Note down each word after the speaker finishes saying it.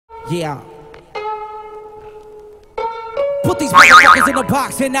Yeah. Put these motherfuckers in a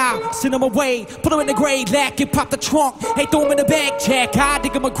box and I'll send them away. Put them in the grave, lack and pop the trunk. Hey, throw them in the bag, Jack, I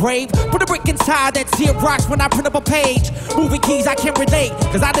dig them a grave. Put a brick inside that Xerox when I print up a page. Moving keys, I can't relate,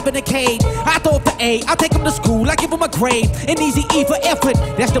 cause I live in a cage. I throw up the A, I'll take them to school, I give them a grade. An easy E for effort,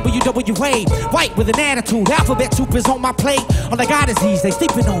 that's WWA. White with an attitude, alphabet soup is on my plate. All I got is these, they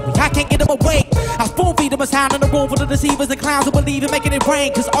sleeping on me, I can't get them awake. I spoon feed them a sound in the room for the deceivers and clowns who believe in making it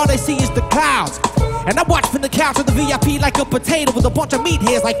rain, cause all they see is the clouds. And I watch from the couch of the VIP like a potato with a bunch of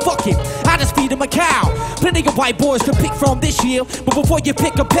meatheads like fuck it, I just feed them a cow. Plenty of white boys to pick from this year, but before you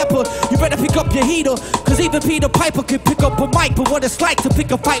pick a pepper, you better pick up your heater. Cause even Peter Piper could pick up a mic, but what it's like to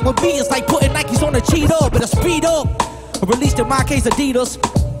pick a fight with me is like putting Nikes on a cheetah. Better speed up, or at least in my case Adidas.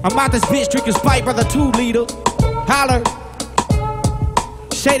 I'm out this bitch drinking Sprite by the 2-liter. Holler,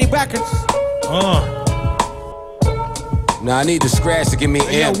 Shady Records. Now I need the scratch to give me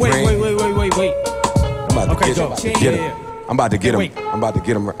amp. Wait. I'm about to get him. I'm about to get him. I'm about to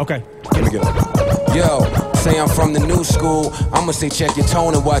get him. Okay. Let me get him. Yo, say I'm from the new school, I'ma say check your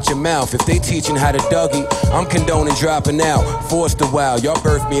tone and watch your mouth. If they teaching how to Dougie, I'm condoning dropping out. Forced a while, y'all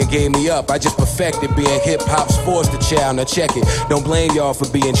birthed me and gave me up. I just perfected being hip-hop's forced a child. Now check it, don't blame y'all for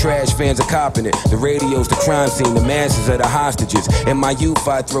being trash fans of copping it. The radio's the crime scene, the masses are the hostages. In my youth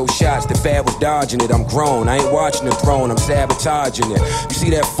I throw shots, the fad was dodging it. I'm grown, I ain't watching the throne, I'm sabotaging it. You see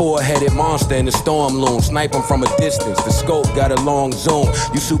that four-headed monster in the storm loom, snipe him from a distance, the scope got a long zoom.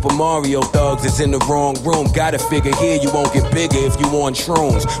 You Super Mario thugs that's in the wrong room. Gotta figure here you won't get bigger if you on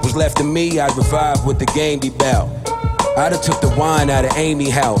shrooms. What's left of me, I'd revive with the game debout. I'da took the wine out of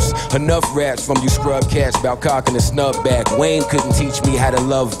Amy house. Enough raps from you scrub cats about cocking a snub back. Wayne couldn't teach me how to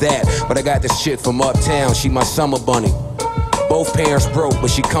love that, but I got this shit from uptown, she my summer bunny. Both parents broke, but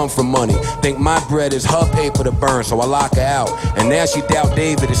she come from money. Think my bread is her paper to burn, so I lock her out. And now she doubt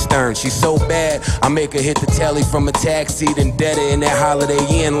David is stern. She's so bad, I make her hit the telly from a taxi, then dead her in that Holiday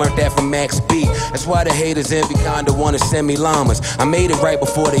Inn. Learned that from Max B. That's why the haters envy kinda wanna send me llamas. I made it right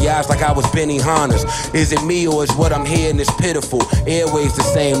before the eyes like I was Benny Hannes. Is it me or is what I'm hearing is pitiful? Airways the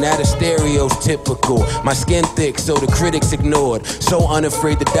same, now the stereo's typical. My skin thick, so the critics ignored. So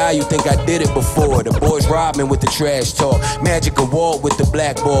unafraid to die, you think I did it before. The boys robbed me with the trash talk. Magic award with the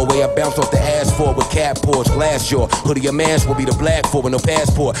black ball, where I bounce off the asphalt with cat paws, glass jaw. Hoodie your mask will be the black for with no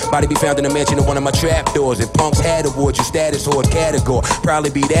passport. Body be found in a mansion in one of my trap doors. If punks had awards, your status or category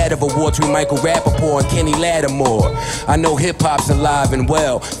probably be that of award between Michael Rappaport and Kenny Lattimore. I know hip hop's alive and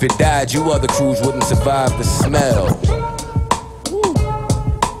well. If it died, you other crews wouldn't survive the smell.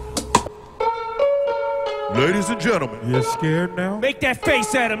 Ladies and gentlemen, you scared now? Make that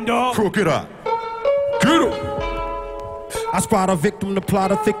face at him, dog. Crooked Eye. Get him. I spot a victim, the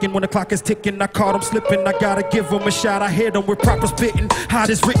plot of thicken. When the clock is ticking, I caught him slipping. I gotta give him a shot, I hit him with proper spitting.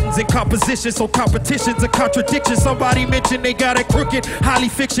 Hottest writtens in composition, so competition's a contradiction. Somebody mentioned they got it crooked. Highly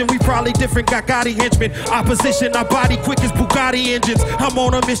fiction, we probably different. Got Gotti henchmen. Opposition, our body quick as Bugatti engines. I'm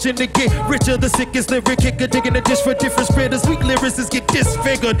on a mission to get richer, the sickest lyric kicker. Digging a dish for different spitters. Weak lyricists get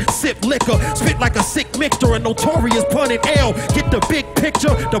disfigured. Sip liquor, spit like a sick mixture. A notorious pun and L. Get the big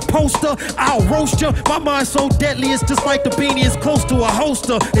picture, the poster, I'll roast ya. My mind's so deadly, it's just like the beanie is close to a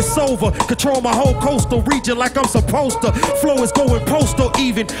holster. It's over, control my whole coastal region like I'm supposed to. Flow is going postal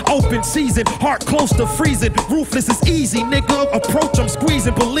even, open season, heart close to freezing. Ruthless is easy, nigga, approach I'm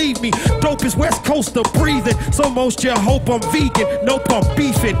squeezing. Believe me, dope is West Coaster breathing. So most y'all hope I'm vegan, nope I'm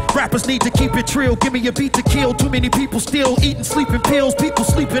beefing. Rappers need to keep it trill, give me a beat to kill. Too many people still eating sleeping pills. People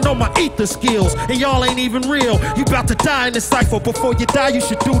sleeping on my ether skills, and y'all ain't even real. You about to die in this cypher. Before you die, you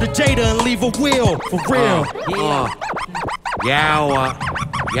should do the Jada and leave a will, for real. Yow.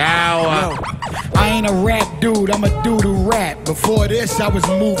 I ain't a rap dude, I'm a dude who rap. Before this, I was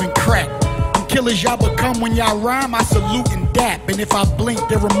moving crack. I'm killers y'all become when y'all rhyme, I salute and dap. And if I blink,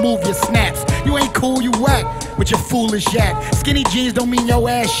 they remove your snaps. You ain't cool, you whack with your foolish yak. Skinny jeans don't mean your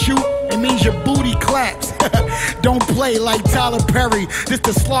ass shoot, it means your booty claps. Don't play like Tyler Perry. This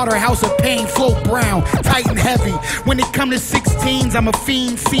the slaughterhouse of pain, float brown, tight and heavy. When it come to 16s, I'm a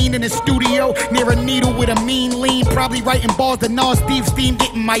fiend seen in the studio near a needle with a mean lean. Probably writing balls to Nas Steve Steam,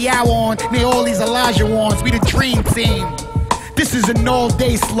 getting my yow on near all these Elijah ones. We the dream team. This is an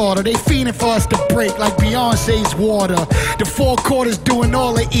all-day slaughter. They fiending for us to break like Beyonce's water. The 4 quarters doing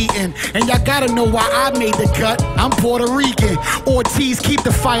all the eating. And y'all gotta know why I made the cut. I'm Puerto Rican. Ortiz, keep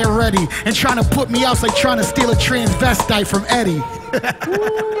the fire ready. And trying to put me out like trying to steal a transvestite from Eddie.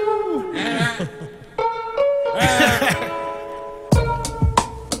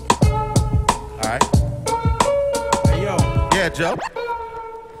 Alright. Hey, yo. Yeah, Joe.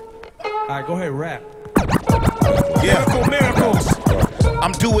 Alright, go ahead, rap. Yeah. Miracles.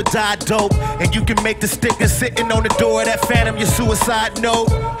 I'm do or die dope, and you can make the sticker sitting on the door of that phantom your suicide note.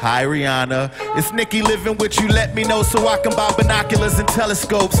 Hi Rihanna, it's Nikki living with you, let me know so I can buy binoculars and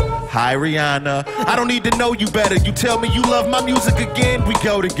telescopes. Hi Rihanna, I don't need to know you better, you tell me you love my music again, we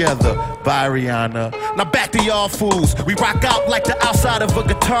go together. Bye Rihanna. Now back to y'all fools, we rock out like the outside of a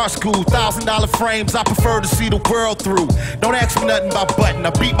guitar school. $1,000 frames, I prefer to see the world through. Don't ask me nothing about button, I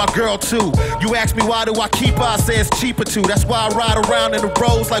beat my girl too. You ask me why do I keep her, I say it's cheaper too. That's why I ride around in the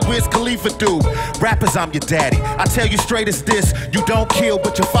roads like Wiz Khalifa do. Rappers, I'm your daddy, I tell you straight as this, you don't kill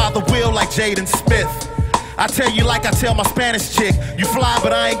but your father will like Jaden Smith. I tell you like I tell my Spanish chick, you fly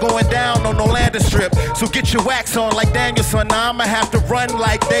but I ain't going down on no landing strip. So get your wax on like Danielson, now I'ma have to run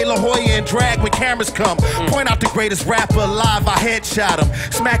like De La Hoya and drag when cameras come. Point out the greatest rapper alive, I headshot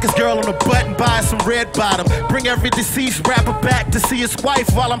him. Smack his girl on the butt and buy some red bottom. Bring every deceased rapper back to see his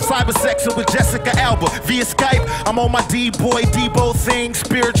wife while I'm cybersexing with Jessica Alba via Skype. I'm on my D-boy, Debo thing,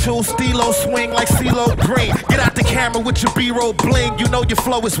 spiritual, stilo swing like CeeLo Green. Get out the camera with your B-roll bling, you know your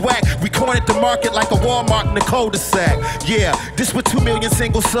flow is whack. We cornered the market like a Walmart in the cul-de-sac. Yeah, this what 2 million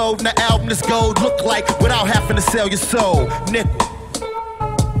singles sold, and the album this gold look like without having to sell your soul. Nickel.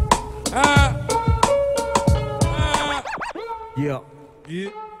 Yeah. Yeah.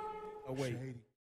 Oh, wait.